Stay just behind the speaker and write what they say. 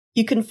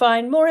You can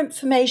find more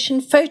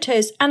information,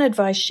 photos and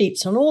advice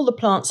sheets on all the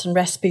plants and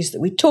recipes that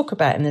we talk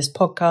about in this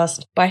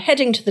podcast by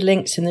heading to the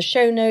links in the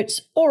show notes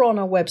or on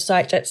our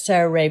website at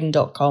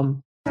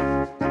sarahraven.com.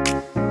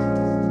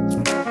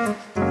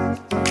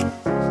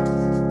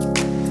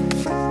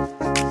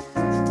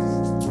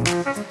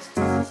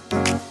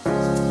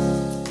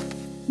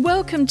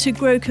 Welcome to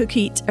Grow, Cook,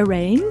 Eat,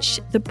 Arrange,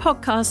 the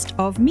podcast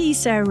of me,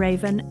 Sarah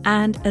Raven,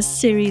 and a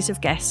series of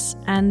guests.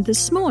 And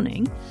this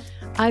morning,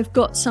 I've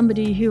got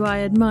somebody who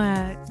I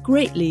admire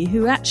greatly,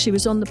 who actually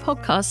was on the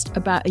podcast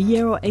about a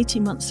year or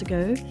 18 months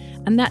ago,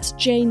 and that's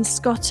Jane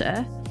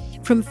Scotter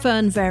from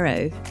Fern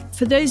Vero.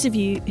 For those of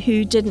you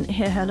who didn't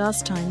hear her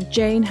last time,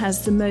 Jane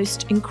has the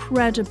most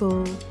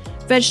incredible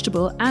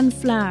vegetable and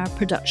flower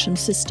production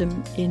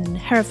system in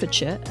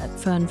Herefordshire at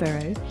Fern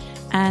Vero,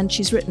 and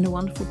she's written a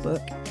wonderful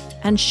book.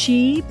 And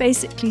she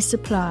basically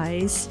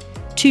supplies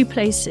two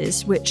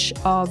places which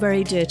are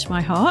very dear to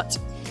my heart.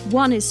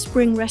 One is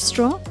Spring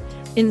Restaurant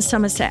in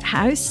Somerset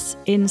House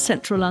in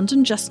central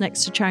London, just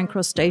next to Charing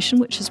Cross Station,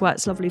 which is why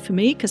it's lovely for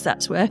me, because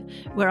that's where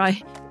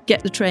I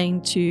get the train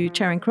to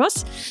Charing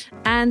Cross.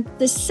 And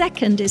the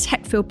second is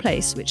Heckfield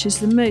Place, which is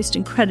the most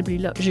incredibly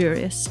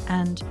luxurious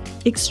and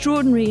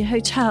extraordinary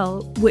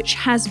hotel, which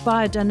has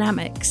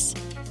biodynamics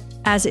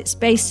as its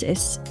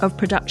basis of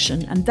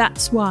production. And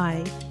that's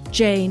why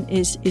Jane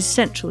is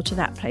central to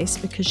that place,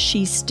 because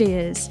she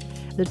steers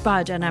the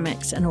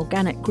biodynamics and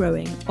organic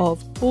growing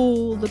of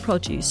all the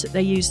produce that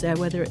they use there,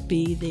 whether it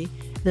be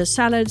the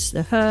salads,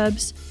 the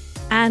herbs,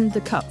 and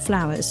the cut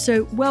flowers.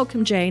 So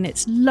welcome, Jane.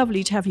 It's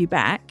lovely to have you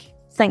back.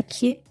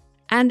 Thank you.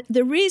 And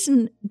the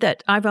reason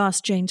that I've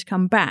asked Jane to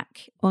come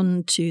back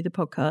onto the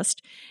podcast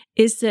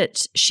is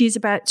that she's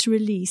about to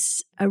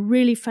release a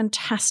really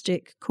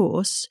fantastic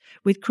course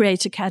with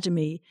Create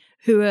Academy,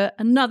 who are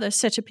another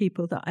set of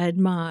people that I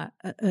admire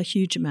a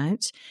huge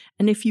amount.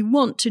 And if you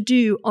want to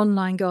do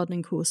online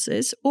gardening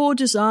courses or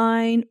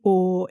design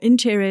or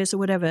interiors or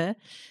whatever,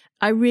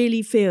 I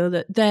really feel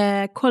that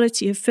their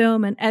quality of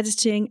film and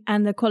editing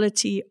and the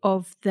quality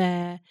of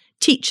their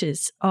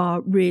teachers are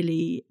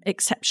really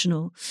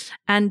exceptional.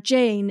 And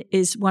Jane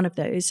is one of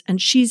those.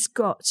 And she's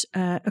got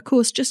a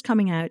course just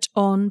coming out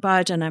on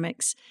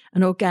biodynamics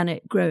and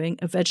organic growing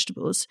of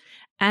vegetables.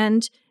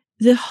 And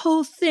the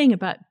whole thing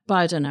about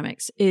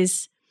biodynamics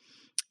is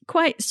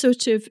quite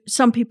sort of,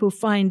 some people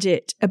find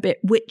it a bit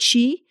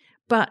witchy,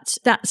 but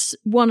that's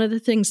one of the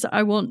things that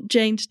I want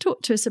Jane to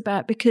talk to us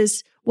about,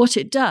 because what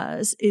it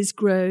does is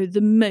grow the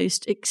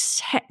most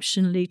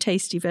exceptionally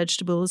tasty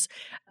vegetables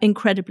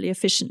incredibly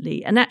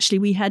efficiently. And actually,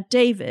 we had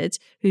David,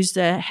 who's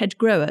the head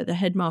grower, the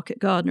head market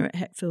gardener at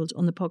Heckfield,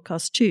 on the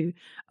podcast too,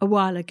 a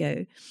while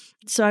ago.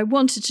 So I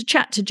wanted to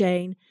chat to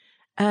Jane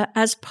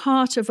as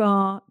part of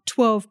our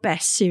 12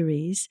 Best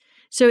series.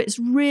 So it's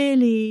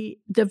really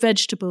the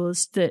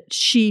vegetables that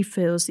she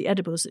feels, the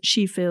edibles that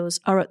she feels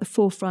are at the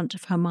forefront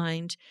of her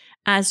mind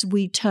as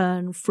we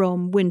turn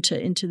from winter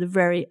into the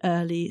very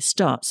early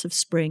starts of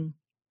spring.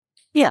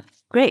 Yeah,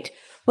 great.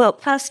 Well,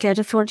 firstly, I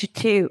just wanted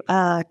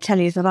to tell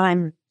you that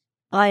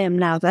I am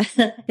now the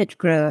head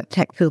grower at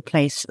Heckfield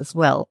Place as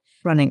well,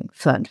 running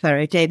Fern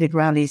Vero. David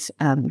Rowley's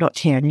not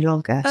here any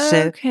longer.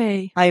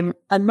 Okay. So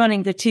I'm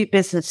running the two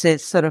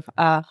businesses sort of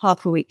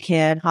half a week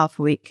here and half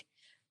a week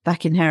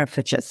back in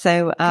Herefordshire.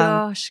 So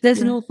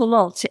there's an awful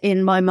lot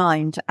in my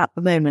mind at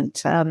the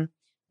moment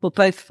for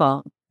both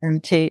farms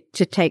and to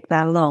take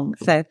that along.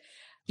 So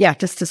yeah,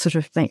 just to sort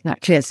of make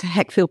that clear. So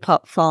Heckfield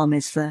Park Farm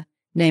is the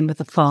name of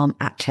the farm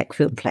at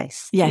Heckfield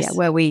Place. Yes. Yeah,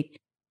 where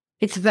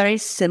it's a very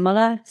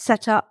similar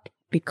setup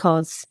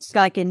because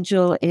Skye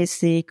Gingell is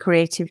the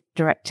creative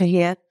director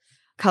here,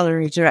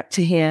 culinary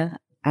director here,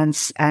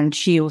 and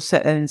she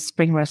also owns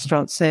Spring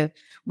Restaurant. So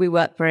we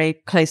work very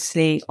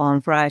closely on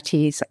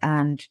varieties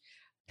and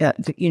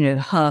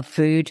her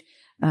food.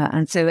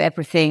 And so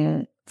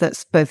everything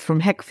that's both from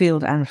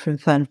Heckfield and from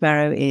Fern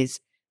Vero is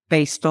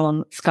based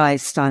on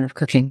Skye's style of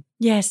cooking.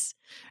 Yes,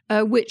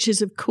 which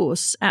is, of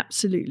course,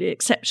 absolutely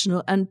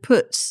exceptional and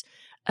puts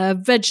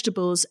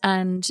vegetables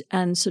and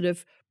sort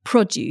of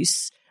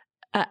produce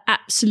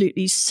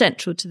absolutely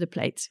central to the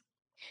plate.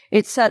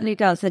 It certainly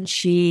does. And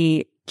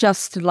she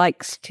just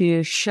likes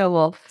to show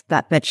off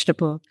that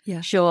vegetable,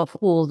 show off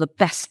all the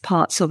best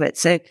parts of it.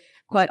 So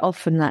quite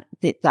often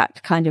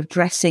that kind of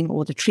dressing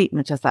or the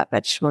treatment of that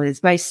vegetable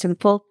is very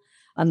simple.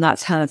 And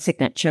that's her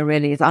signature,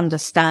 really, is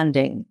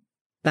understanding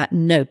that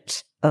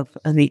note of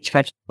each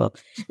vegetable,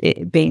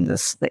 it being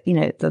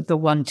the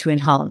one to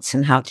enhance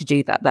and how to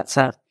do that. That's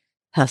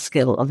her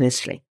skill,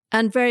 obviously.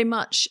 And very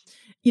much,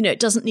 it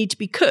doesn't need to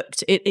be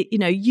cooked.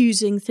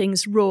 Using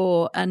things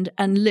raw and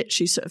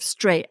literally sort of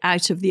straight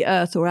out of the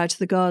earth or out of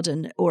the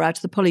garden or out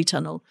of the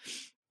polytunnel.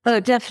 Oh,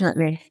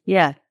 definitely.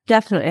 Yeah,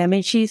 definitely. I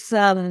mean, she's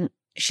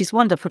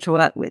wonderful to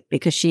work with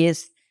because she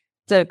is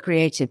so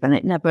creative and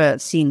it never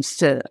seems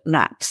to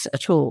lapse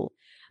at all.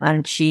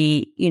 And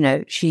she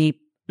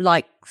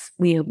likes,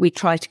 we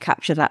try to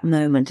capture that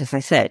moment, as I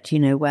said,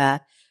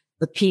 where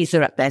the peas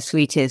are at their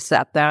sweetest,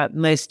 that they're at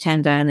most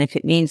tender. And if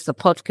it means the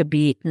pod could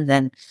be eaten,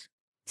 then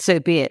so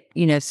be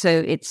it. So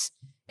it's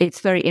it's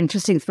very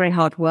interesting. It's very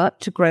hard work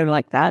to grow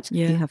like that.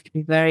 Yeah. You have to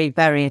be very,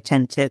 very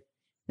attentive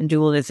and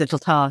do all those little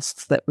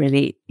tasks that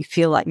really you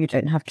feel like you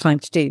don't have time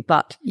to do.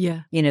 But,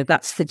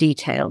 that's the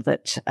detail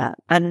that,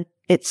 and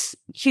it's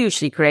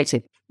hugely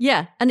creative.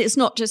 Yeah. And it's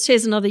not just,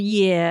 here's another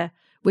year.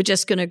 We're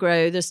just going to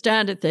grow the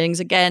standard things.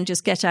 Again,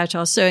 just get out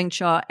our sewing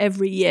chart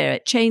every year.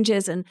 It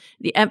changes and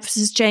the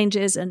emphasis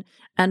changes and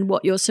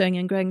what you're sewing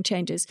and growing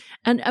changes.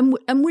 And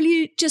will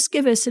you just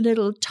give us a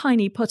little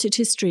tiny potted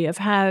history of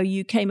how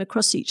you came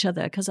across each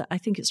other? Because I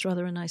think it's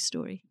rather a nice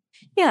story.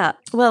 Yeah.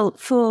 Well,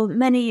 for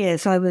many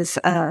years, I was,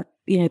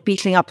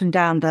 beetling up and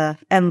down the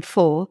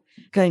M4,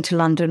 going to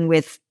London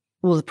with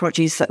all the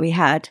produce that we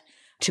had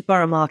to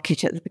Borough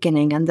Market at the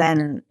beginning and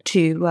then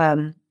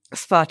to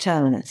Spa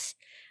Terminus.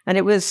 And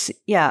it was,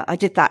 I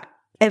did that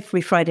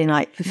every Friday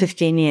night for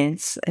 15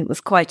 years. It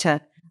was quite an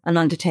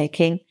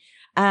undertaking.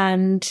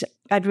 And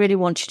I'd really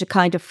wanted to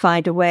kind of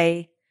find a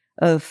way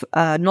of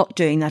not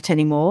doing that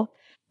anymore.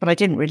 But I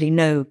didn't really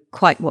know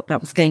quite what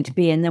that was going to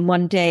be. And then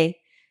one day,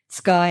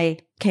 Sky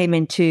came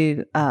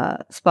into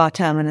Spa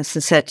Terminus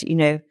and said,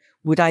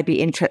 would I be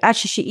interested?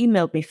 Actually, she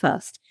emailed me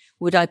first.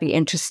 Would I be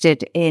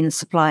interested in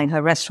supplying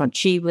her restaurant?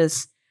 She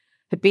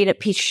had been at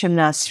Petersham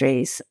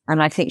Nurseries,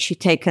 and I think she'd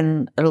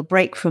taken a little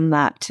break from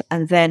that.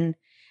 And then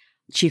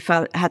she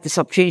had this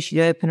opportunity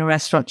to open a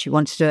restaurant. She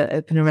wanted to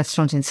open a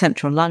restaurant in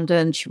central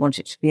London. She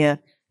wanted it to be a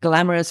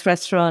glamorous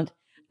restaurant.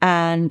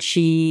 And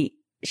she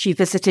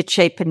visited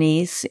Chez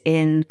Panisse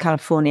in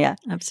California.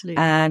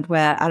 Absolutely. And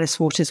where Alice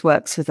Waters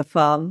works with a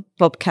farm,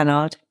 Bob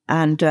Kennard,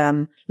 and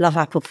Love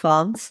Apple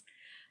Farms.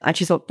 And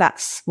she thought,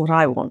 that's what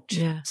I want.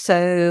 Yeah.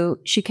 So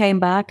she came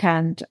back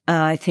and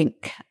I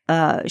think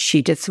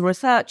she did some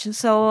research and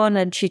so on.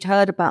 And she'd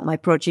heard about my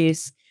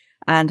produce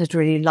and had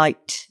really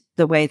liked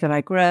the way that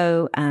I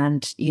grow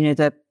and,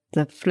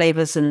 the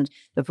flavors and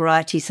the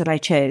varieties that I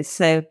chose.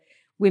 So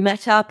we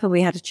met up and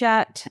we had a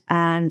chat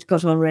and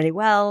got on really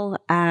well.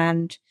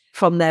 And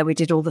from there, we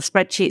did all the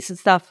spreadsheets and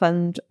stuff.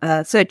 And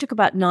so it took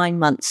about 9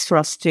 months for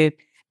us to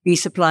be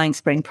supplying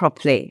Spring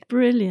properly.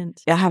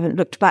 Brilliant. I haven't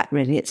looked back,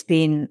 really.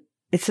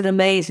 It's an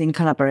amazing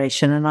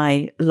collaboration and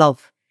I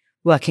love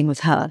working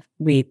with her.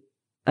 We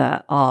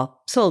are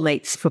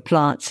soulmates for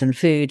plants and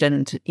food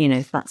and,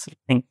 that sort of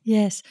thing.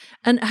 Yes.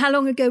 And how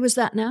long ago was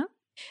that now?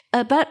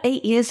 About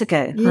 8 years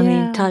ago.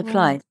 Yeah, time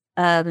flies.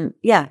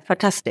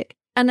 Fantastic.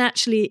 And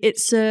actually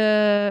it's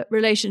a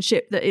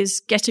relationship that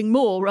is getting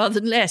more rather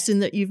than less in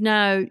that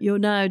you're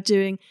now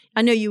doing,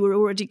 I know you were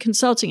already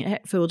consulting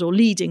at Hetfield or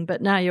leading,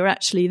 but now you're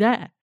actually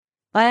there.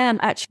 I am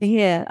actually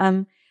here.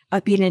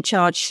 I've been in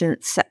charge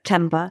since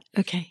September.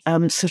 Okay.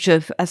 Sort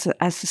of as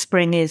the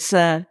spring is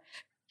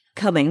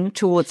coming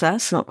towards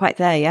us, not quite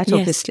there yet,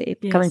 obviously,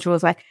 coming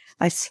towards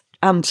us.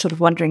 I'm sort of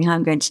wondering how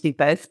I'm going to do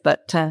both,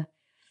 but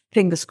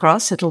fingers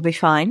crossed, it'll be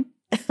fine.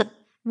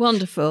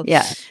 Wonderful.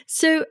 Yeah.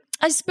 So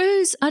I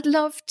suppose I'd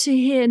love to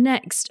hear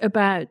next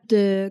about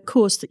the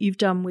course that you've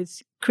done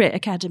with Create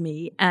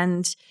Academy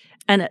and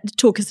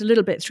talk us a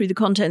little bit through the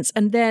contents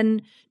and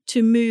then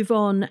to move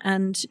on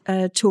and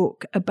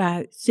talk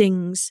about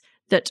things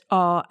that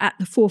are at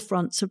the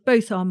forefronts of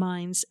both our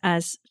minds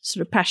as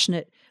sort of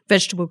passionate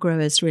vegetable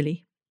growers,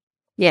 really.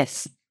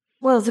 Yes.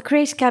 Well, the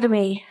Create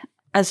Academy,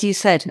 as you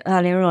said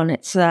earlier on,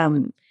 it's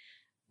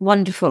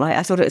wonderful.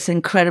 I thought it was an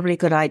incredibly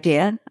good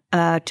idea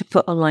to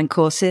put online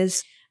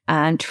courses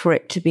and for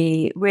it to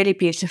be really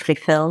beautifully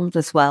filmed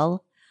as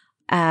well.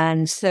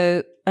 And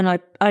so, I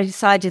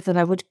decided that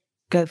I would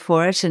go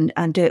for it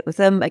and do it with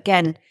them.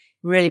 Again,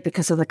 really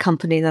because of the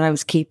company that I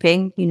was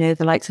keeping,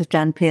 the likes of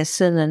Dan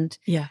Pearson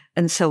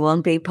and so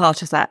on, being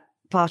part of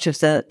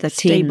the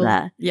team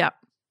there. Yeah.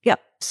 Yeah.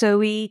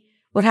 So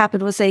what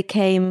happened was they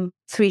came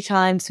 3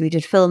 times. We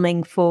did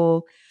filming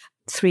for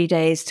 3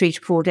 days, 3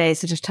 to 4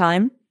 days at a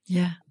time.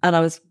 Yeah. And I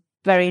was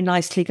very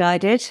nicely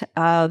guided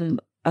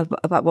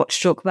about what to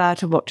talk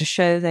about and what to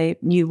show. They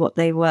knew what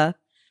they were,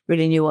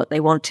 really knew what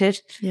they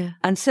wanted. Yeah.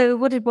 And so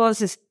what it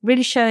was is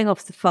really showing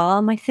off the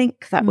farm. I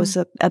think that was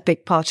a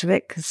big part of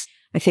it because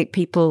I think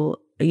people,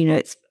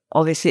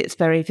 it's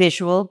very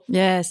visual.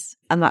 Yes.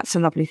 And that's a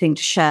lovely thing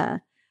to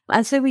share.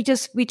 And so we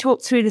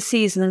talked through the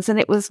seasons and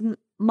it was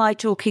my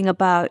talking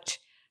about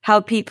how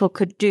people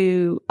could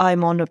do,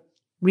 I'm on a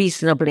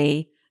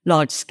reasonably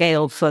large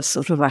scale for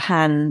sort of a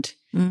hand,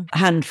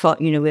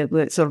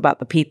 we're sort of about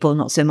the people,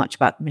 not so much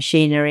about the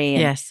machinery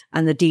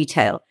and the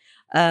detail.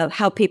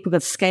 How people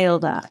could scale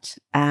that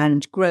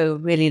and grow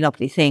really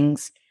lovely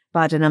things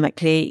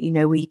biodynamically.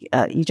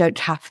 You don't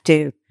have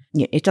to,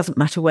 it doesn't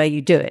matter where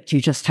you do it.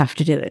 You just have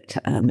to do it.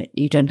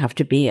 You don't have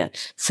to be a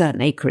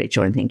certain acreage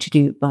or anything to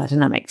do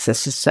biodynamics.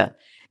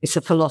 It's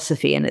a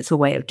philosophy and it's a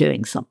way of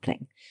doing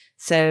something.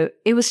 So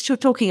it was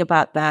talking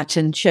about that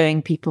and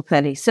showing people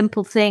fairly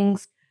simple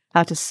things,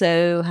 how to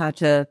sow, how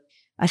to,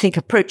 I think,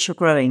 approach your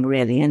growing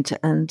really and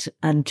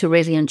to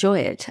really enjoy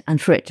it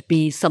and for it to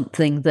be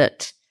something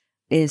that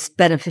is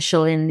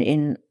beneficial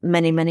in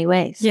many, many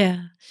ways.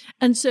 Yeah.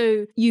 And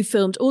so you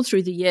filmed all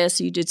through the year.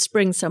 So you did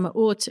spring, summer,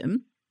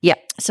 autumn. Yeah.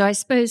 So I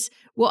suppose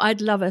what I'd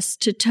love us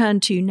to turn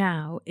to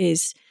now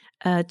is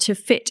to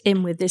fit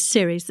in with this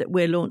series that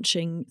we're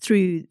launching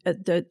through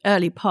the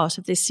early part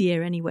of this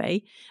year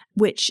anyway,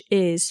 which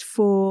is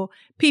for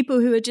people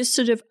who are just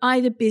sort of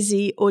either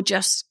busy or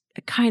just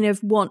kind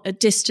of want a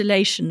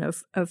distillation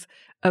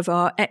of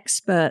our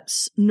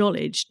experts'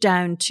 knowledge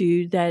down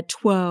to their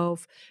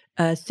 12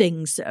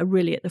 things that are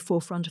really at the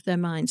forefront of their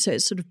mind. So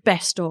it's sort of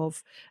best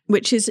of,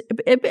 which is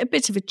a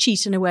bit of a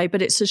cheat in a way,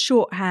 but it's a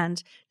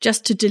shorthand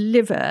just to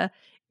deliver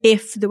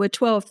if there were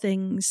 12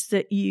 things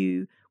that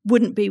you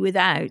wouldn't be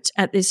without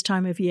at this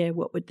time of year,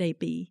 what would they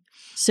be?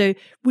 So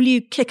will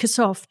you kick us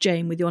off,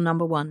 Jane, with your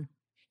number one?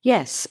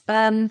 Yes.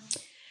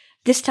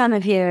 This time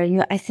of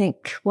year, I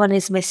think one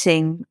is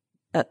missing,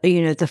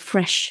 the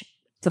fresh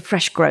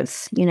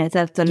growth,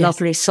 the yes.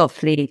 lovely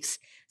soft leaves.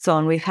 So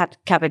on, we've had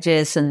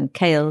cabbages and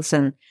kales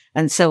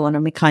and so on,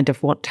 and we kind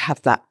of want to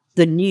have that,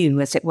 the new,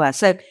 as it were.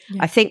 So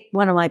yeah. I think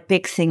one of my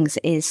big things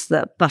is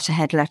the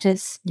butterhead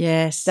lettuce.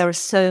 Yes. There are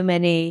so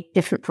many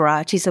different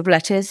varieties of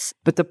lettuce,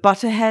 but the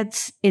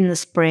butterheads in the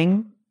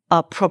spring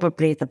are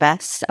probably the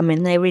best. I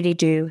mean, they really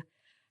do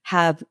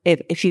have,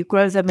 if you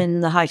grow them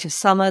in the height of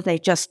summer, they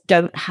just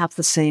don't have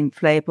the same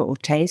flavor or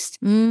taste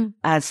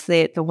as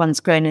the ones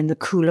grown in the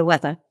cooler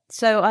weather.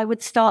 So I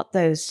would start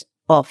those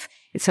off.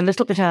 It's a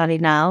little bit early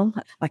now.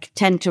 I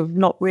tend to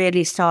not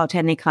really start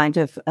any kind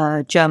of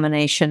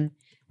germination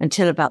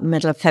until about the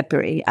middle of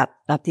February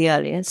at the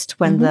earliest,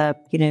 when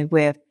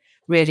we're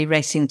really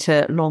racing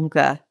to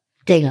longer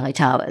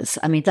daylight hours.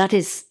 I mean, that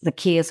is the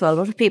key as well. A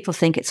lot of people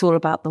think it's all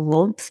about the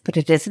warmth, but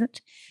it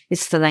isn't.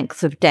 It's the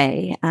length of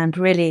day, and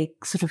really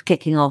sort of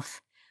kicking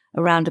off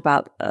around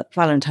about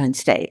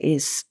Valentine's Day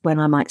is when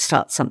I might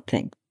start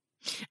something.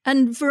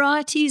 And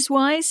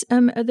varieties-wise,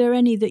 are there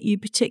any that you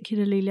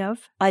particularly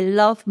love? I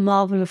love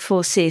Marvel of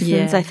Four Seasons.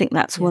 Yeah. I think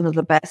that's one of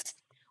the best.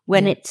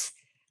 When it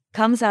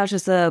comes out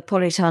as a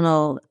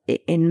polytunnel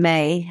in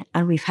May,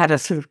 and we've had a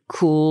sort of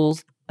cool,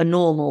 a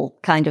normal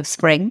kind of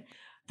spring,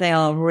 they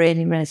are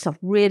really,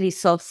 really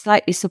soft,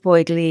 slightly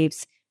savoyed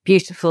leaves,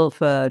 beautiful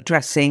for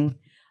dressing.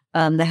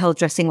 They hold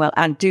dressing well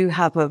and do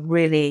have a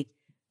really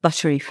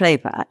buttery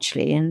flavour,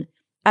 actually. And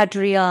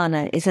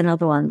Adriana is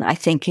another one that I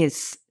think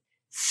is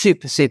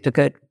super, super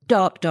good.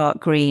 Dark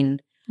green.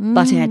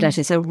 Butterhead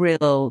lettuce, a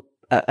real,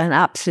 an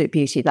absolute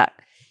beauty. That,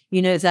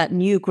 that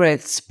new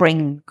growth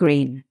spring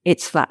green,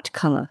 it's that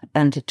colour.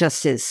 And it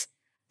just is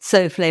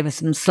so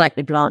flavoursome,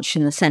 slightly blanched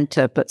in the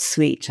centre, but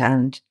sweet.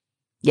 And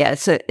yeah,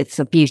 it's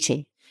a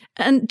beauty.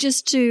 And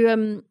just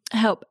to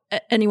help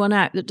anyone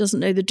out that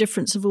doesn't know the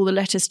difference of all the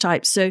lettuce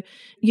types. So,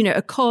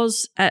 a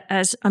cos,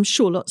 as I'm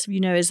sure lots of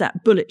you know, is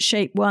that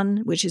bullet-shaped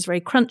one, which is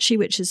very crunchy,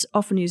 which is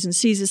often used in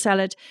Caesar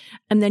salad.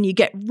 And then you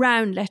get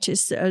round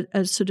lettuce that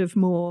are sort of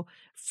more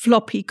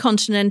floppy,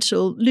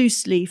 continental,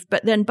 loose leaf.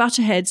 But then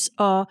butterheads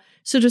are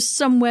sort of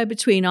somewhere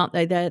between, aren't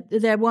they?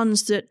 They're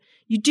ones that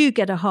you do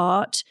get a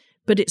heart,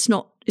 but it's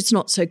not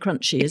so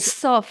crunchy. It's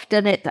soft,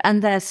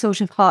 and they're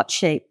sort of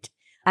heart-shaped.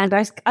 And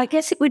I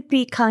guess it would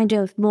be kind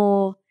of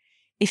more,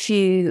 if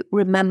you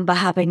remember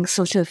having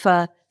sort of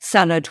a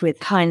salad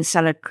with Heinz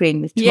salad cream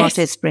with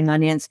tomatoes, spring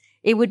onions,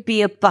 it would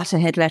be a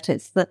butterhead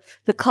lettuce. The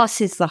cos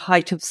is the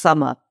height of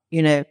summer,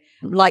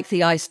 like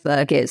the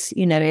iceberg is.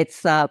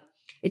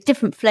 It's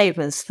different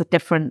flavours for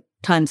different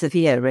times of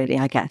year, really,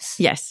 I guess.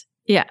 Yes.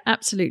 Yeah,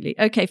 absolutely.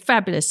 Okay,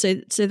 fabulous.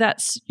 So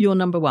that's your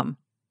number one.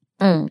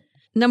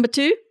 Number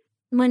two?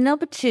 My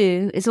number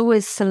two is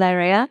always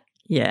Celeriac.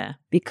 Yeah.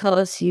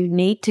 Because you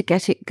need to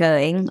get it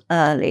going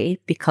early,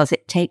 because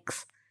it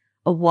takes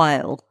a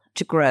while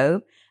to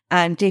grow.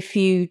 And if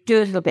you do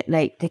it a little bit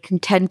late, they can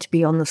tend to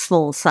be on the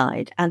small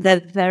side. And they're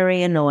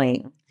very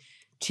annoying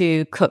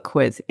to cook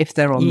with if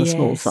they're on the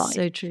small side.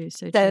 So true.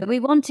 So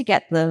we want to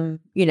get them,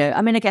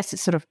 I guess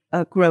it's sort of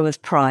a grower's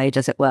pride,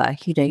 as it were.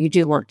 You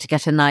do want to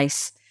get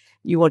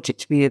you want it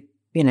to be,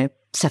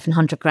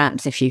 700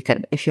 grams if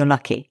you're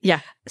lucky.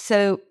 Yeah.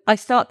 So I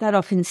start that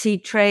off in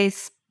seed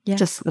trays. Yeah.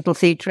 Just little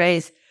seed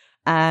trays.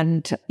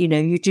 And,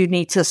 you do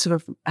need to sort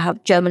of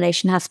have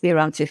germination has to be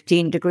around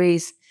 15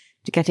 degrees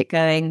to get it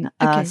going.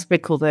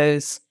 Sprinkle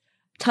those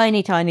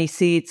tiny, tiny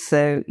seeds.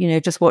 So,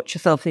 just watch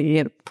yourself,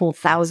 pull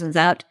thousands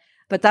out.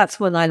 But that's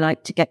when I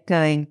like to get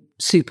going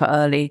super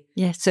early.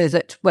 Yes. So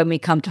that when we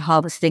come to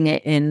harvesting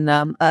it in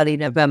early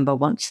November,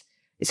 once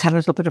it's had a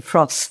little bit of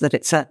frost, that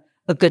it's a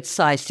good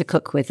size to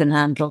cook with and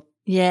handle.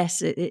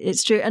 Yes,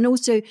 it's true. And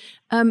also,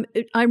 I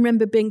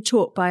remember being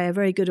taught by a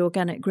very good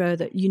organic grower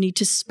that you need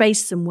to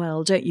space them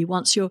well, don't you?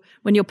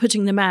 When you're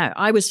putting them out,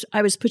 I was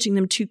putting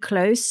them too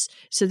close,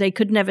 so they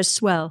could never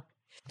swell.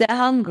 They're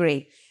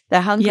hungry.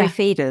 They're hungry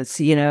feeders,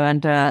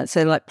 and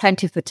so like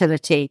plenty of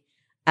fertility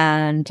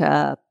and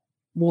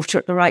water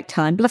at the right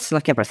time. But that's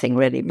like everything,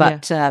 really.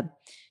 But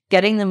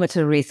getting them at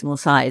a reasonable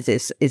size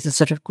is a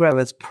sort of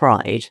grower's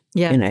pride.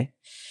 Yeah.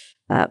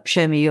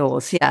 Show me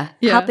yours. Yeah.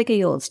 How big are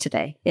yours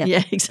today?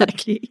 Yeah,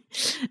 exactly.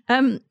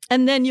 And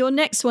then your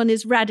next one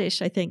is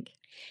radish, I think.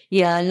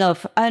 Yeah,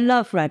 I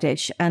love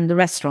radish, and the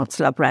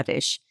restaurants love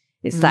radish.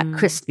 It's that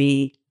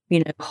crispy,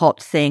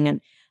 hot thing.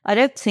 And I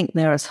don't think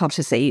they're as hot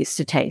as they used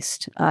to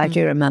taste. I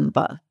do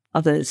remember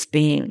others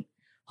being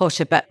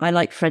hotter, but I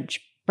like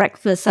French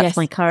breakfast. That's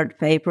my current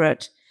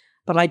favourite.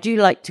 But I do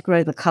like to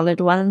grow the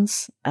coloured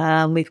ones.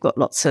 We've got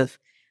lots of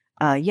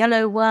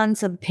yellow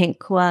ones and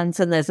pink ones,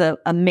 and there's a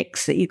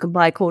mix that you can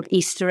buy called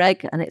Easter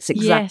egg, and it's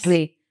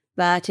exactly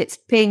that. It's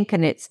pink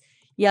and it's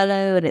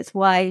yellow and it's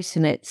white,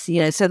 and it's,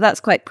 so that's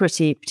quite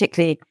pretty,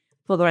 particularly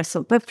for the rest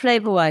of. But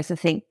flavour-wise, I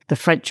think the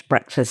French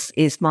breakfast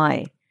is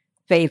my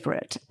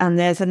favourite. And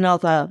there's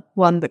another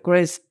one that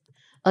grows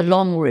a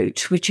long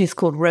root, which is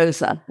called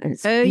Rosa, and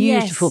it's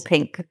beautiful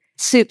pink,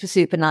 super,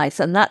 super nice,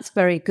 and that's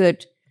very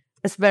good.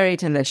 It's very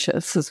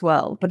delicious as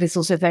well, but it's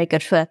also very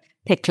good for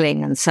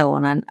pickling and so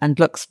on, and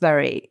it's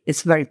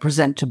very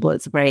presentable.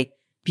 It's a very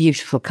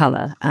beautiful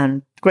colour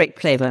and great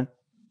flavour.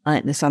 I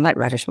like this. I like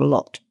radish a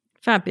lot.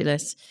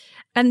 Fabulous.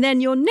 And then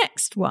your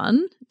next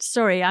one,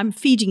 sorry, I'm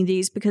feeding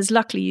these because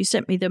luckily you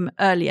sent me them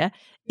earlier,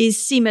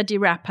 is Cima di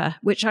Rapa,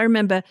 which I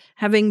remember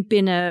having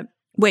been a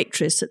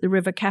waitress at the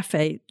River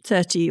Cafe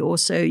 30 or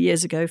so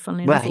years ago,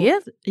 funnily enough.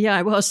 Yeah,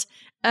 I was.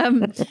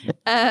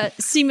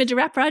 Cima di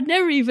Rapa, I'd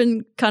never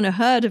even kind of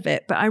heard of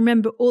it, but I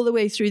remember all the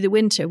way through the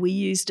winter we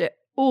used it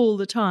all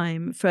the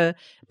time for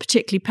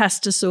particularly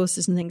pasta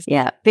sauces and things.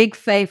 Yeah, big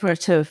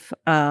favourite of,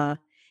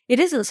 it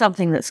isn't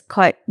something that's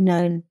quite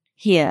known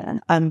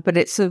here, but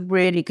it's a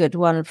really good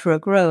one for a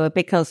grower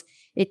because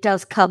it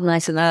does come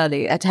nice and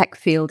early. At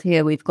Heckfield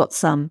here, we've got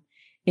some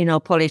in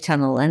our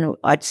polytunnel, and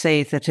I'd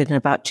say that in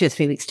about 2 or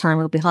 3 weeks' time,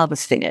 we'll be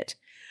harvesting it.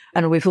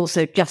 And we've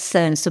also just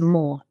sown some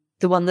more.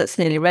 The one that's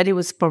nearly ready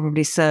was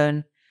probably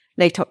sown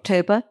late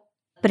October,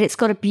 but it's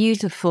got a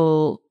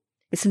beautiful,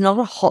 it's not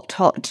a hot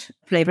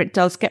flavour. It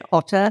does get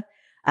hotter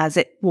as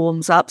it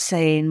warms up,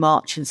 say in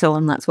March and so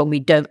on. That's when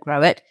we don't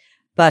grow it,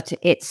 but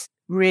it's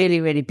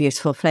really, really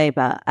beautiful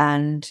flavour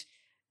and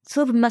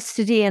sort of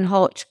mustardy and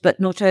hot, but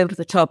not over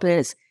the top.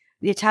 The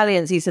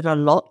Italians use it a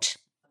lot,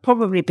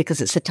 probably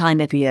because it's the time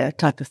of year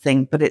type of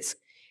thing, but it's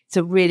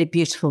a really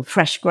beautiful,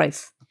 fresh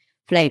growth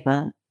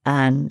flavour,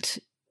 and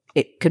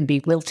it can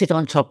be wilted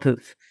on top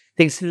of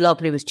things,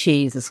 lovely with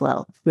cheese as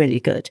well. Really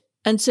good.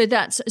 And so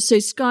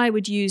Skye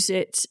would use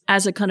it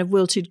as a kind of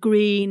wilted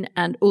green,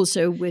 and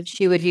also with...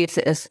 She would use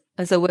it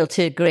as a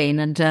wilted green.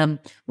 And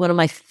one of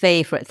my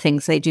favourite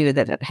things they do with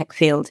it at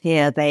Heckfield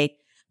here, they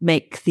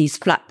make these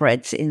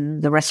flatbreads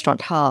in the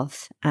restaurant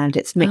hearth, and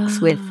it's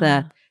mixed with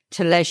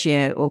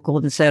Taleggio or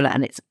Gorgonzola,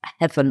 and it's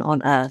heaven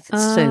on earth.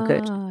 It's so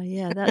good.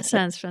 Yeah, that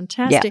sounds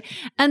fantastic.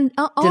 And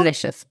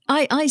delicious.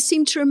 I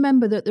seem to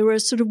remember that there are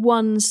sort of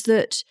ones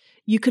that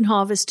you can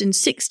harvest in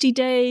 60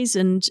 days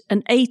and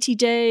 80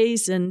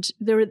 days, and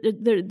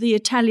the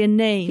Italian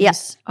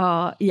names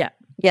are. Yeah,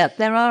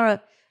 there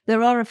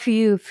are a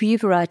few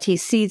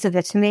varieties. Seeds of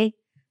Italy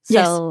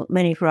sell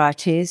many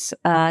varieties.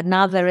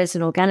 Now there is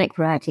an organic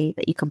variety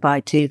that you can buy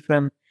too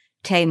from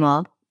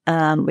Tamar,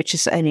 which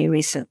is only a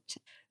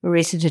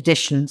recent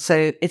addition.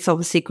 So it's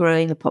obviously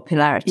growing the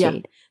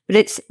popularity, but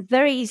it's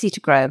very easy to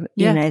grow.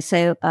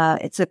 So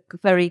it's a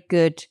very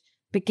good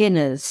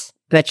beginner's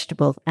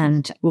vegetable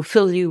and will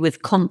fill you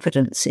with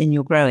confidence in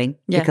your growing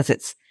because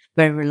it's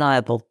very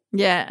reliable.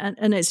 Yeah,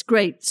 and it's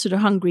great sort of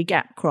hungry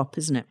gap crop,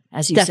 isn't it?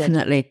 As you said.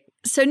 Definitely.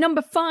 So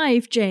number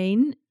 5,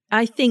 Jane,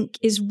 I think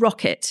is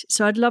rocket.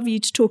 So I'd love you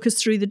to talk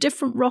us through the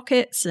different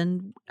rockets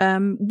and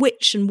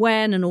which and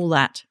when and all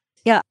that.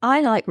 Yeah,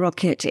 I like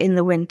rocket in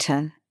the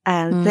winter.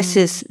 And this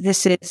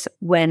is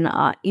when,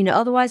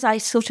 otherwise I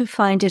sort of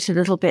find it a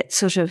little bit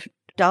sort of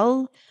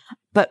dull.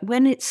 But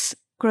when it's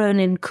grown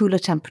in cooler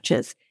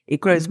temperatures, it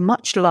grows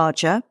much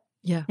larger.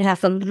 Yeah. It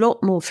has a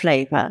lot more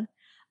flavour.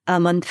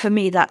 And for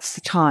me, that's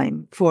the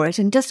time for it.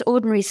 And just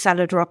ordinary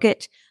salad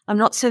rocket. I'm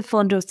not so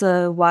fond of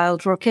the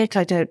wild rocket.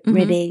 I don't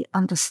really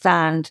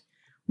understand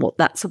what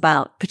that's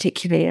about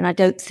particularly. And I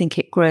don't think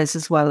it grows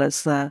as well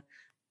as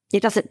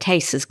it doesn't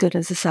taste as good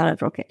as the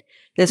salad rocket.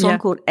 There's one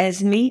called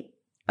Esme,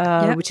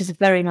 which is a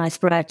very nice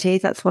variety.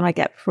 That's one I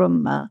get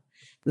from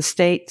the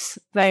States.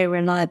 Very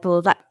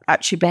reliable. That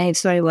actually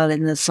behaves very well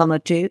in the summer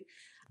too.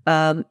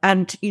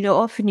 And,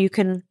 often you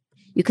can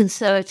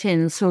sow it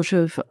in sort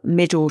of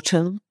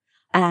mid-autumn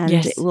and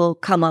it will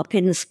come up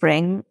in the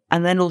spring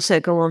and then also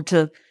go on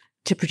to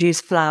produce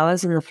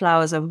flowers. And the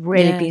flowers are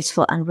really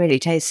beautiful and really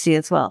tasty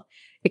as well.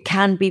 It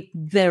can be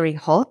very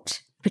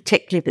hot,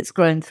 particularly if it's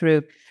grown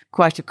through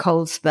quite a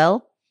cold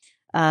spell.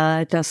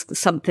 It does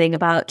something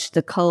about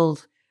the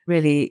cold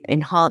really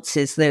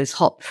enhances those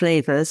hot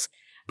flavors,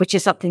 which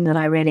is something that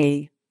I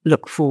really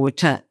look forward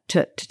to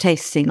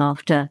tasting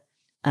after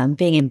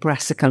being in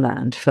Brassica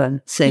land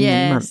for so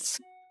many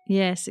months.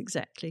 Yes,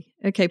 exactly.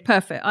 Okay,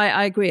 perfect.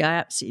 I agree. I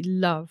absolutely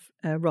love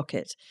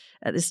rocket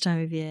at this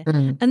time of year.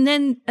 And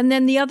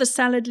then the other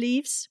salad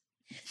leaves.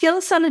 The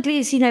other salad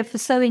leaves, for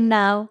sowing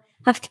now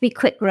have to be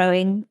quick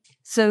growing.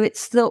 So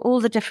it's all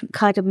the different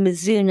kind of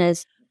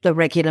mizunas. The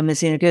regular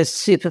mizuna goes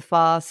super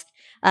fast.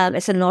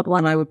 It's an odd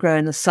one I would grow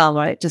in the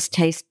summer. It just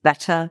tastes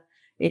better.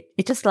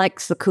 It just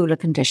likes the cooler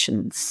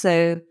conditions.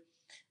 So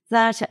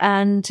that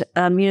and,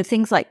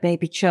 things like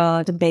baby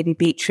chard and baby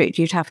beetroot,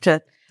 you'd have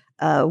to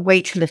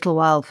wait a little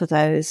while for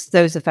those.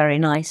 Those are very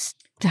nice.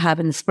 to have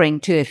in the spring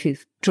too if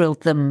you've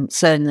drilled them,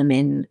 sown them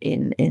in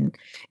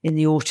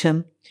the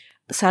autumn.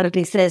 Salad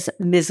leaves, there's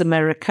Miss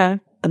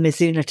America, a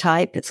Mizuna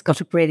type. It's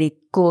got a really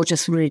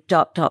gorgeous, really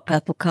dark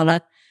purple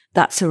colour.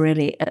 That's a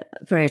really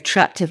very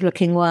attractive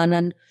looking one.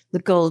 And the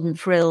golden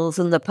frills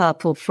and the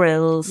purple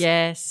frills.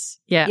 Yes.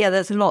 Yeah. Yeah,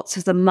 there's lots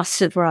of the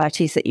mustard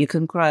varieties that you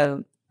can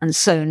grow and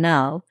sow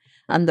now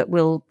and that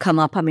will come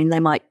up. I mean,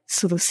 they might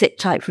sort of sit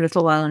tight for a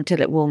little while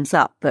until it warms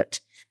up, but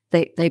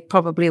they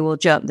probably will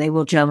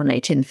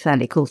germinate in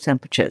fairly cool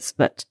temperatures.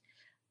 But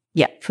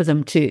yeah, for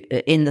them to,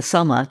 in the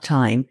summer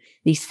time,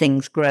 these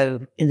things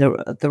grow in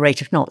the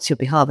rate of knots. You'll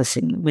be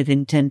harvesting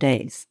within 10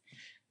 days.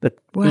 But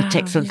it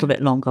takes a little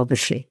bit longer,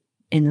 obviously,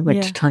 in the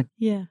winter time.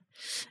 Yeah.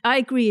 I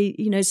agree.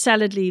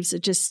 Salad leaves are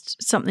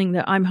just something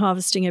that I'm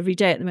harvesting every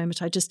day at the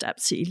moment. I just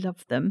absolutely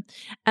love them.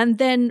 And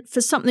then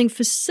for something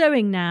for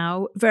sowing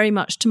now, very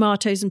much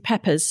tomatoes and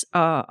peppers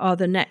are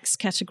the next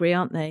category,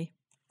 aren't they?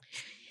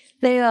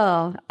 They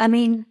are. I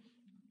mean,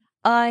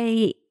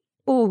 I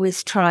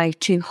always try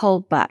to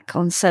hold back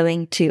on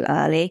sowing too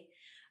early.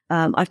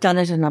 I've done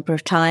it a number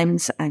of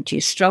times and you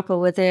struggle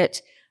with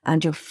it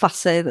and you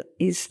fuss over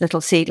these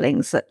little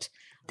seedlings that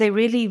they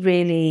really,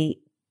 really...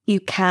 You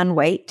can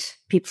wait.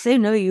 People say,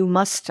 no, you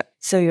must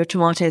sow your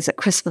tomatoes at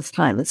Christmas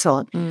time and so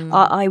on.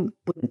 I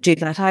wouldn't do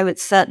that. I would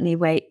certainly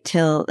wait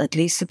till at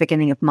least the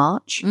beginning of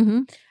March.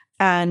 Mm-hmm.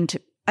 And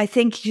I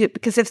think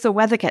because if the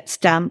weather gets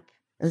damp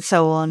and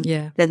so on,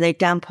 then they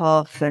damp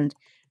off. And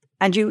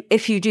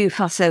if you do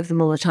fuss over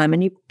them all the time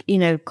and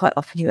you quite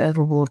often you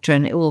overwater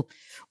and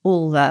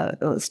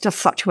it's just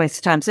such a waste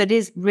of time. So it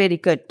is really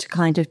good to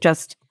kind of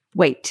just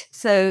wait.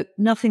 So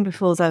nothing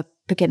before the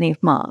beginning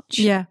of March.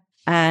 Yeah.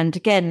 And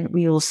again,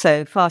 we all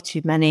sow far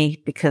too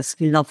many because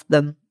we love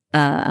them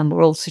and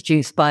we're all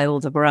seduced by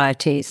all the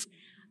varieties,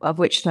 of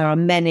which there are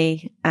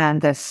many, and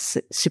there's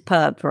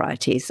superb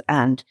varieties.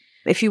 And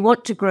if you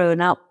want to grow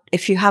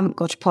if you haven't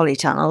got a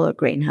polytunnel or a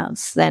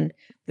greenhouse, then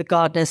the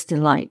Gardener's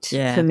Delight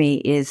for me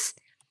is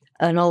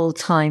an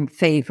old-time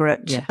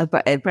favourite,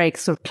 a very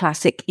sort of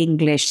classic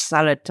English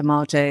salad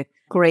tomato,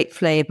 great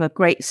flavour,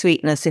 great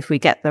sweetness if we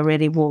get the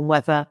really warm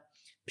weather,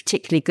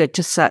 particularly good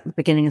just at the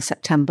beginning of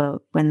September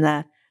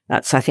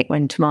that's, I think,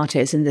 when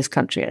tomatoes in this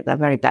country are at their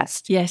very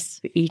best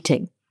for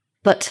eating.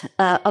 But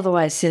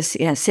otherwise, just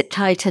sit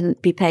tight and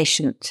be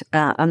patient.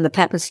 And the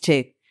peppers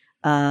too.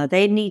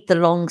 They need the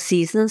long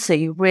season, so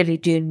you really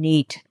do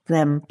need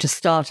them to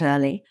start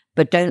early.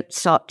 But don't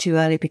start too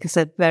early because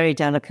they're very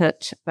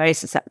delicate, very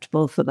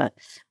susceptible for the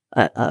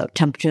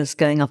temperatures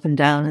going up and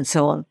down and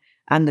so on,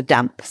 and the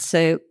damp.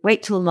 So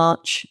wait till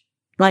March,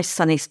 nice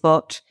sunny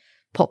spot.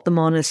 Pop them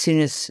on as soon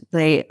as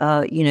they,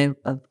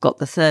 have got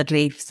the third,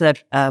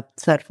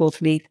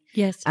 fourth leaf.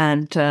 Yes.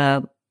 And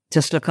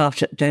just look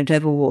after it. Don't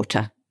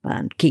overwater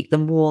and keep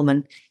them warm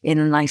and in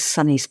a nice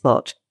sunny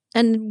spot.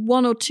 And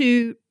one or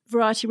two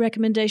variety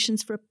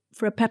recommendations for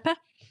a pepper?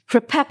 For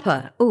a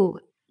pepper,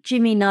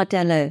 Jimmy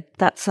Nardello.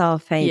 That's our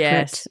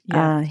favourite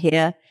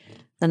here.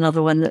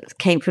 Another one that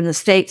came from the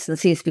States and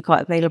seems to be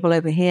quite available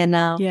over here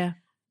now. Yeah.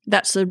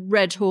 That's a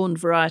red-horned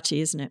variety,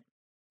 isn't it?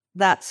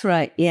 That's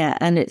right, yeah,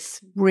 and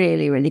it's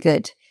really, really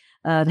good.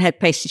 The head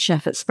pastry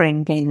chef at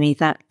Spring gave me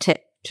that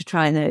tip to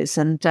try those,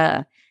 and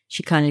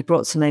she kindly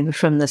brought some over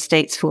from the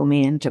States for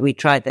me, and we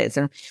tried those,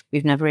 and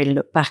we've never really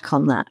looked back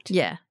on that.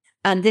 Yeah.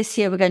 And this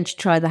year we're going to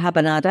try the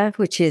habanada,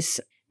 which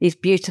is these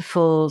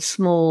beautiful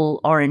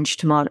small orange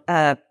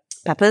tomato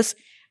peppers,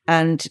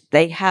 and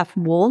they have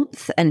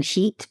warmth and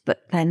heat,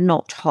 but they're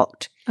not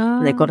hot.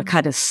 Oh. They've got a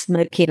kind of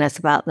smokiness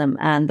about them,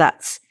 and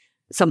that's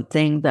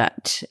something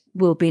that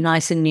will be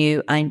nice and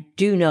new. I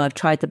do know I've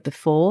tried them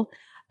before,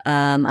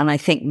 and I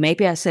think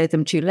maybe I sowed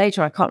them too late,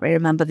 or I can't really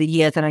remember the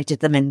year that I did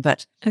them in,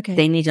 but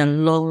they need a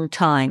long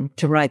time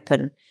to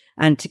ripen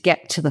and to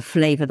get to the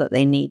flavour that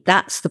they need.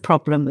 That's the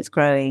problem with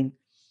growing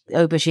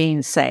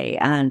aubergines, say,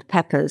 and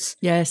peppers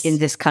in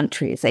this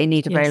country, is they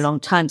need a very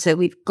long time. So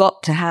we've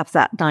got to have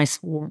that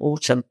nice warm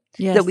autumn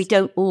that we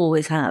don't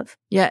always have.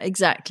 Yeah,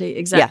 exactly.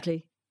 Yeah.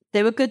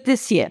 They were good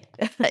this year.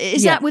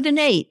 Is that with an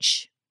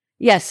H?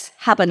 Yes,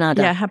 habanada.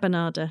 Yeah,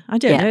 habanada. I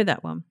don't know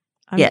that one.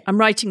 I'm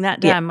writing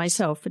that down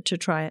myself to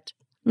try it.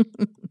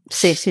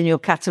 See it in your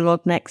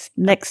catalogue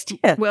next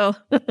year. Well,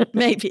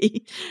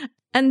 maybe.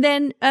 And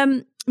then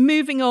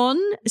moving on,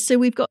 so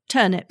we've got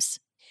turnips.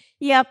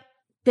 Yep,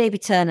 baby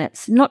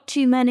turnips. Not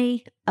too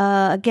many.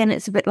 Again,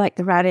 it's a bit like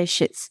the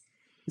radish. It's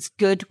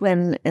good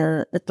when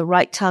at the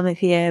right time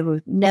of year. It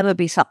would never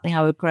be something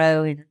I would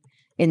grow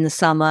in the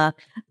summer.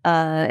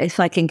 If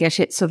I can get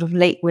it sort of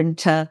late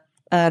winter,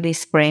 early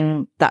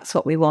spring, that's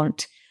what we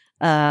want.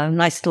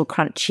 Nice little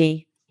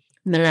crunchy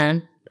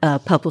Milan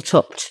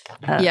purple-topped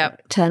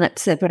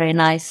turnips. They're very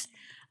nice.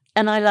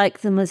 And I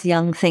like them as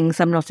young things.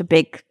 I'm not a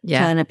big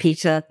turnip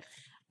eater.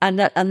 And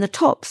the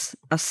tops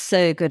are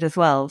so good as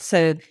well.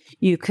 So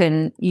you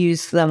can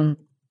use them,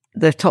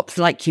 the tops,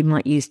 like you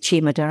might use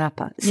Cima de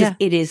Rapa.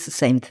 It is the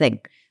same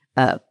thing.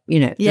 They're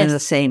the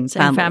same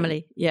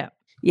family. Yeah.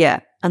 Yeah.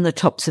 And the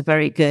tops are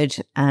very good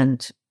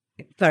and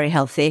very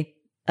healthy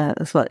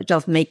as well. It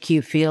does make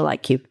you feel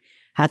like you've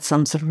had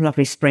some sort of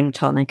lovely spring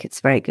tonic.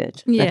 It's very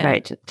good. Yeah. They're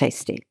very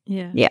tasty.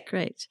 Yeah,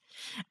 great.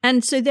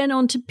 And so then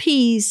on to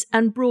peas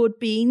and broad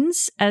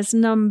beans as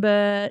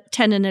number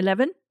 10 and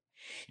 11.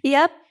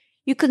 Yep.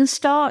 You can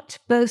start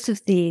both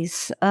of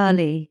these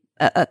early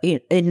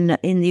in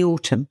the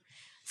autumn,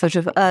 sort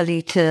of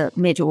early to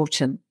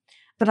mid-autumn.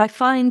 But I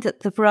find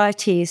that the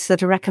varieties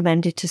that are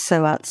recommended to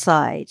sow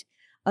outside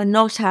are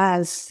not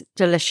as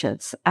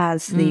delicious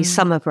as the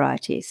summer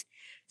varieties.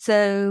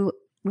 So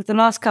with the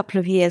last couple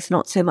of years,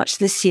 not so much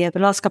this year, the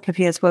last couple of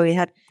years where we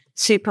had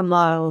super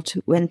mild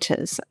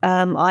winters,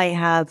 I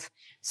have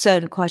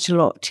sown quite a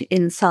lot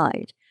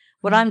inside.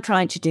 What I'm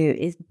trying to do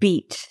is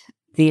beat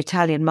the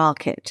Italian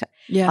market.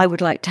 Yeah. I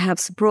would like to have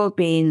some broad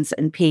beans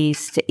and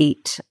peas to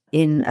eat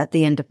at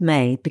the end of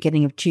May,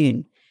 beginning of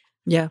June.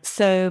 Yeah.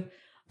 So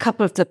a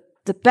couple of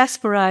the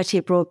best variety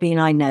of broad bean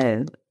I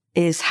know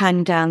is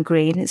Hang Down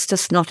Green. It's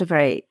just not a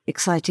very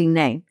exciting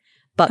name,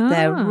 but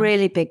they're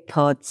really big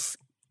pods,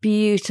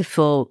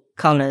 beautiful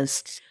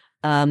colours.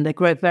 They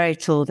grow very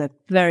tall. They're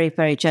very,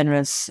 very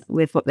generous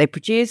with what they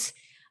produce.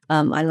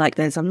 I like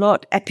those a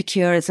lot.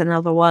 Epicure is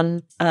another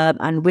one,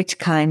 and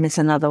Wittkheim is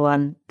another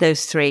one.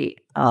 Those three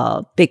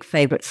are big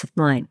favourites of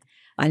mine.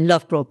 I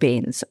love broad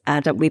beans,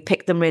 and we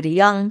pick them really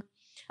young,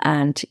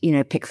 and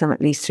pick them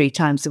at least 3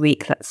 times a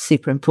week. That's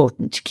super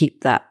important to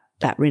keep that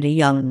really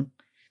young,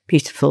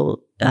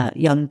 beautiful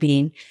young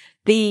bean.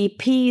 The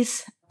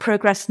peas,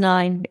 Progress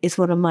 9, is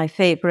one of my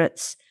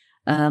favourites.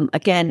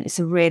 Again, it's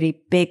a really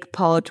big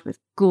pod with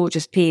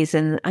gorgeous peas,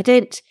 and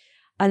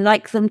I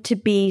like them to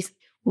be,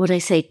 what I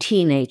say,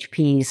 teenage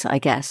peas, I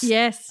guess.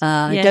 Yes.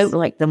 I don't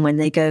like them when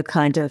they go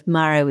kind of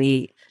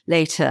marrowy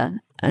later,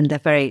 and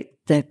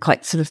they're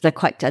quite,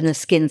 and the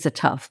skins are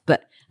tough,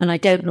 and I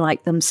don't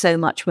like them so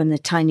much when they're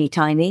tiny,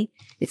 tiny.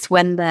 It's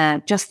when they're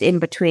just in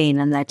between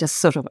and they're just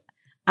sort of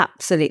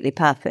absolutely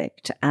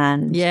perfect.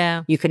 And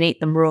you can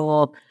eat them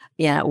raw,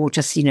 or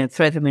just,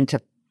 throw them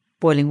into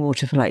boiling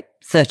water for like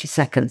 30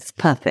 seconds.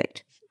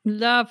 Perfect.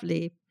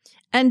 Lovely.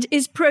 And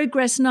is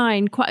Progress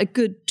 9 quite a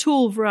good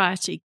tall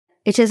variety?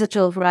 It is a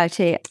tall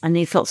variety and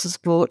needs lots of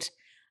support,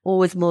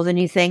 always more than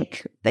you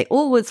think. They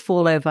always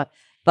fall over,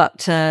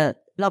 but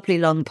lovely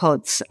long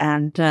pods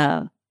and,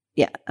 a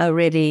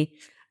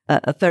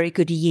very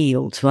good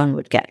yield one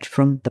would get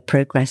from the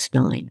Progress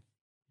 9.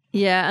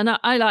 Yeah, and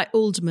I like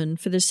Alderman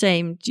for the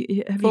same.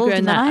 Have you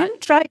grown that? I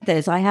haven't tried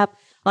those. I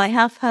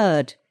have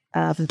heard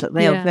that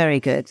they are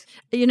very good.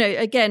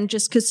 Again,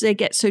 just because they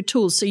get so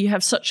tall, so you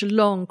have such a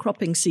long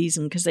cropping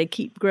season because they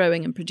keep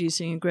growing and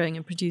producing and growing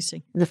and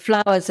producing. The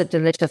flowers are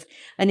delicious,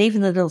 and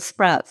even the little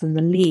sprouts and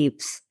the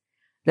leaves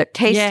that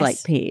taste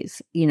like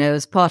peas,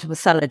 as part of a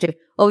salad. You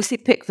obviously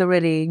pick the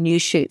really new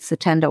shoots, the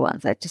tender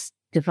ones. They're just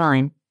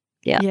divine.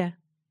 Yeah.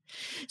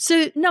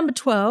 So number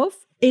 12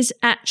 is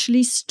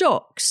actually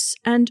stocks.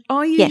 And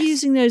are you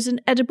using those as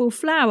an edible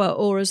flower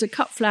or as a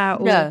cut flower?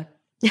 No.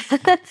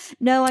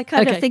 No, I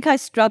kind of think I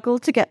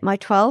struggled to get my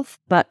 12,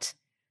 but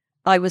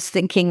I was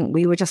thinking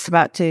we were just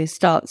about to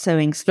start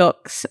sowing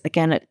stocks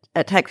again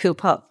at Heckfield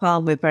Park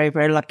Farm. We're very,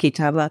 very lucky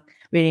to have a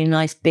really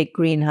nice big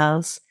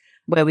greenhouse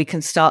where we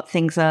can start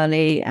things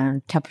early,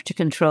 and temperature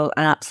control,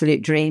 an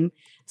absolute dream.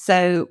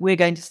 So we're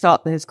going to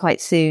start those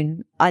quite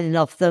soon. I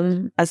love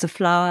them as a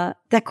flower.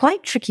 They're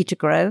quite tricky to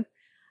grow,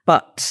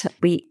 but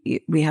we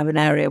have an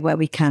area where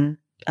we can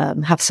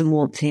have some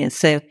warmth here.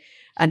 So,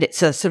 and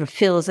it's a sort of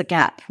fills a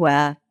gap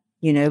where,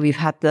 we've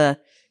had the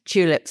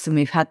tulips and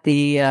we've had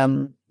the,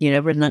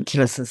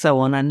 ranunculus and so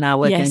on. And now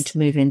we're going to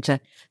move into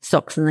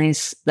stocks, and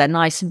they're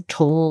nice and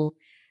tall.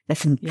 There's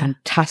some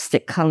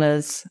fantastic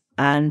colours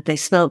and they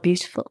smell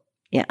beautiful.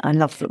 Yeah, I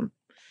love them.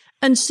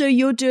 And so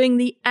you're doing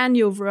the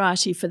annual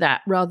variety for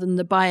that rather than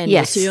the biennial.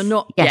 Yes. So you're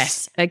not.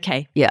 Yes.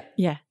 Okay. Yeah.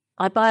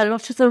 I buy a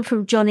lot of them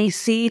from Johnny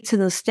Seeds in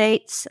the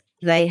States.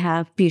 They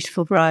have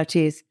beautiful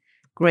varieties,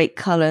 great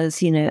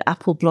colours,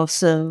 apple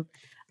blossom.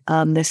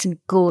 There's some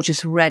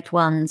gorgeous red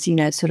ones,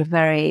 sort of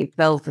very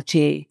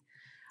velvety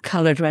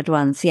coloured red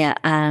ones. Yeah.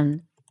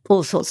 And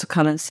all sorts of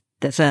colours.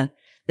 There's a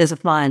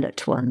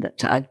violet one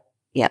that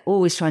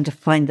always trying to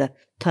find the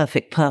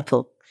perfect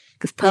purple.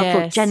 Because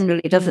purple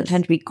generally doesn't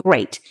tend to be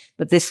great,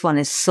 but this one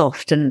is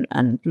soft and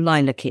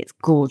lilac-y. It's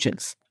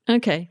gorgeous.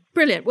 Okay,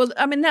 brilliant. Well,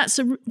 I mean, that's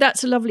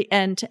a lovely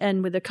end to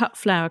end with a cut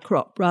flower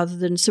crop rather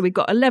than, so we've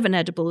got 11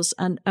 edibles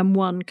and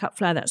 1 cut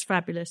flower. That's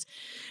fabulous.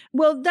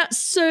 Well, that's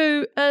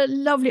so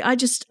lovely.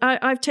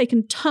 I've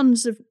taken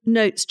tons of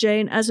notes,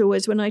 Jane, as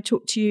always, when I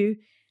talk to you.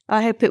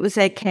 I hope it was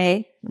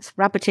okay. It's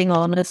rabbiting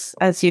on us,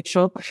 as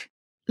usual.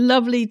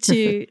 Lovely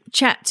to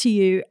chat to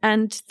you,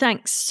 and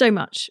thanks so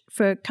much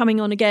for coming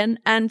on again.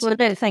 And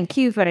no, thank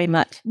you very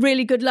much.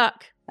 Really good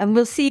luck. And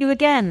we'll see you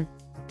again.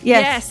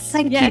 Yes.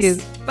 Thank you.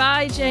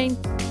 Bye, Jane.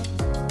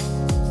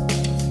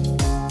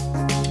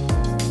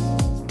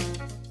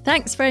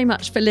 Thanks very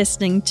much for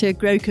listening to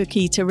Grow Cook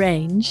Eat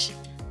Arrange.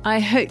 I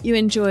hope you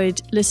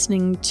enjoyed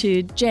listening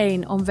to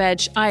Jane on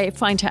veg. I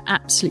find her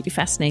absolutely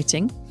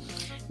fascinating.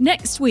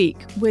 Next week,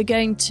 we're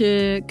going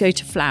to go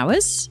to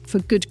flowers for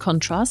good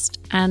contrast,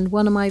 and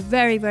one of my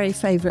very, very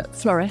favourite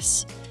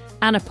florists,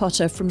 Anna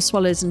Potter from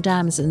Swallows and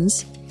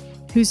Damsons,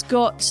 who's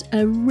got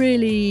a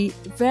really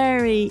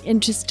very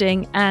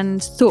interesting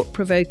and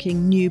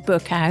thought-provoking new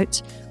book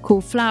out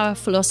called Flower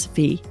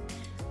Philosophy.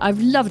 I've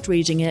loved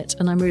reading it,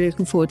 and I'm really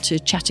looking forward to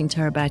chatting to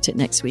her about it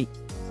next week.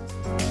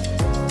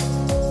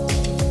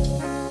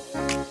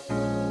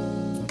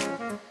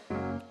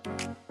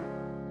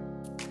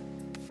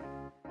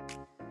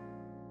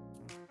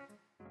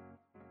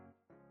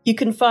 You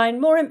can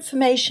find more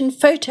information,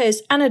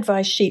 photos and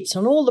advice sheets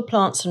on all the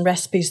plants and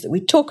recipes that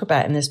we talk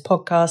about in this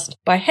podcast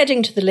by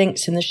heading to the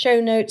links in the show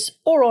notes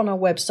or on our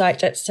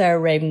website at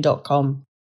sarahraven.com.